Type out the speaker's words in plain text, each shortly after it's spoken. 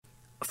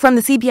From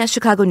the CBS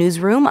Chicago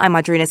newsroom, I'm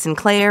Audrina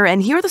Sinclair,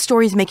 and here are the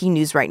stories making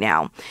news right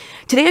now.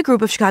 Today, a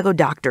group of Chicago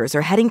doctors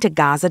are heading to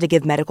Gaza to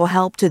give medical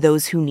help to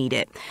those who need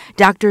it.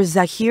 Doctors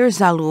Zahir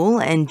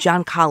Zalul and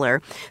John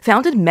Collar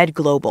founded Med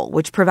Global,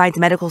 which provides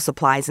medical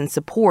supplies and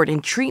support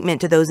and treatment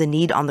to those in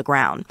need on the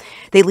ground.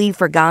 They leave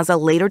for Gaza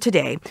later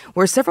today,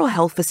 where several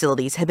health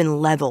facilities have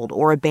been leveled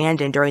or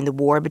abandoned during the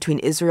war between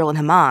Israel and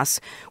Hamas,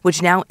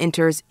 which now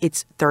enters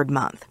its third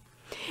month.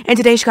 And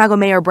today, Chicago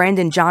Mayor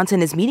Brandon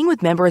Johnson is meeting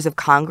with members of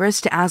Congress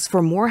to ask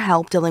for more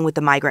help dealing with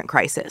the migrant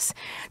crisis.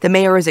 The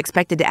mayor is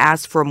expected to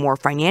ask for more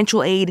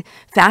financial aid,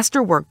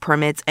 faster work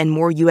permits, and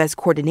more U.S.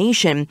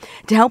 coordination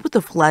to help with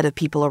the flood of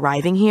people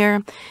arriving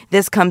here.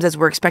 This comes as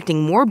we're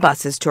expecting more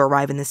buses to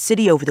arrive in the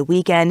city over the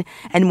weekend,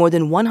 and more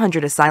than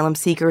 100 asylum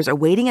seekers are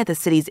waiting at the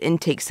city's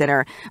intake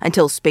center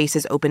until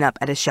spaces open up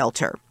at a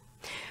shelter.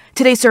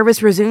 Today's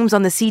service resumes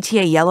on the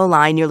CTA Yellow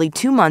Line nearly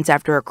 2 months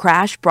after a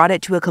crash brought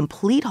it to a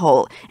complete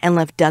halt and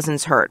left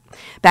dozens hurt.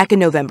 Back in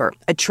November,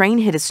 a train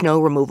hit a snow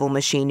removal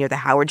machine near the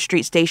Howard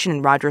Street station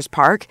in Rogers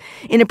Park.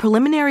 In a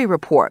preliminary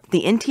report,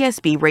 the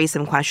NTSB raised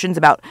some questions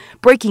about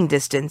braking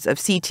distance of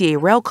CTA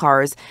rail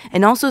cars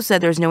and also said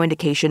there's no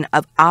indication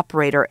of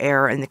operator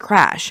error in the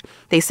crash.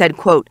 They said,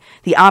 quote,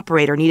 the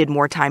operator needed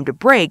more time to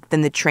brake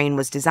than the train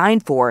was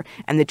designed for,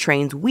 and the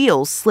train's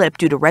wheels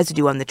slipped due to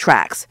residue on the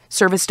tracks.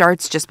 Service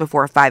starts just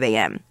before 5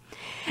 a.m.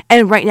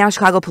 And right now,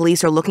 Chicago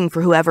police are looking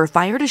for whoever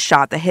fired a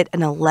shot that hit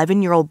an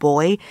 11-year-old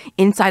boy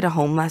inside a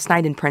home last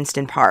night in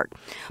Princeton Park.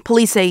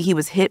 Police say he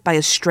was hit by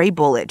a stray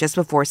bullet just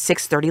before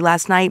 6:30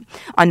 last night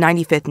on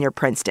 95th near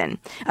Princeton.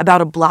 About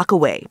a block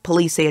away,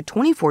 police say a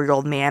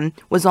 24-year-old man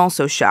was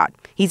also shot.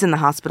 He's in the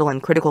hospital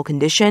in critical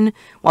condition,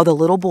 while the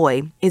little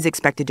boy is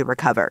expected to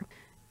recover.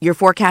 Your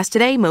forecast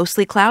today,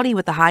 mostly cloudy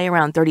with a high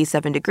around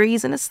 37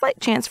 degrees and a slight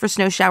chance for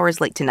snow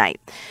showers late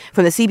tonight.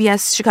 From the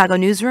CBS Chicago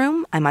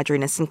newsroom, I'm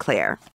Audrina Sinclair.